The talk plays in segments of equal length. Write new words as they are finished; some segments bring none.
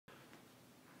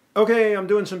Okay, I'm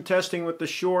doing some testing with the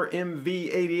Shure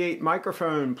MV88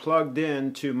 microphone plugged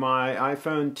in to my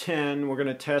iPhone 10. We're going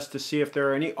to test to see if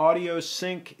there are any audio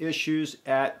sync issues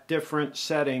at different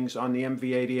settings on the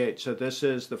MV88. So this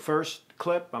is the first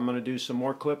clip. I'm going to do some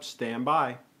more clips. Stand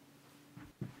by.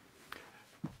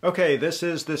 Okay, this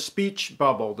is the speech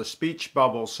bubble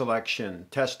selection.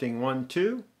 Testing 1,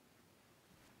 2.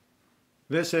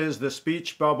 This is the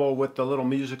speech bubble with the little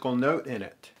musical note in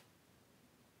it.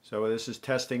 So this is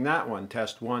testing that one.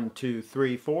 Test 1, 2,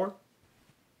 3, 4.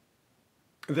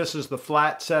 This is the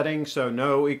flat setting, so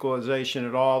no equalization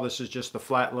at all. This is just the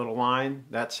flat little line,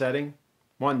 that setting.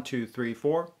 1, 2, 3,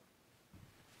 4.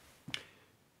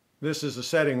 This is the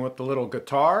setting with the little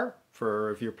guitar,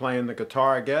 for if you're playing the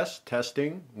guitar, I guess.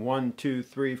 Testing 1, 2,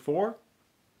 3, 4.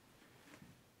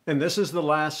 And this is the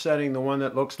last setting, the one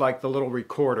that looks like the little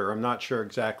recorder. I'm not sure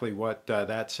exactly what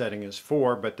that setting is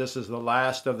for, but this is the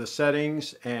last of the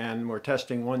settings, and we're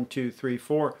testing 1, 2, 3,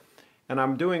 4. And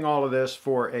I'm doing all of this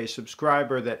for a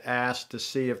subscriber that asked to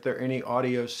see if there are any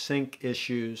audio sync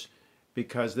issues,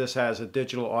 because this has a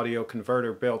digital audio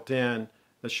converter built in,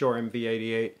 the Shure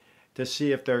MV88, to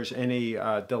see if there's any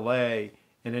delay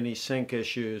and any sync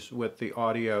issues with the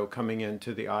audio coming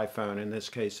into the iPhone. In this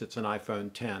case, it's an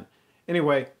iPhone 10.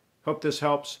 Anyway, hope this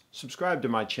helps. Subscribe to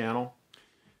my channel.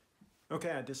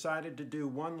 Okay, I decided to do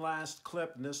one last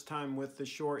clip, and this time with the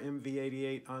Shure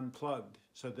MV88 unplugged.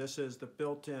 So this is the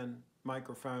built-in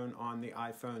microphone on the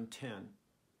iPhone 10.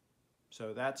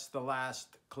 So that's the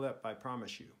last clip, I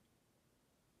promise you.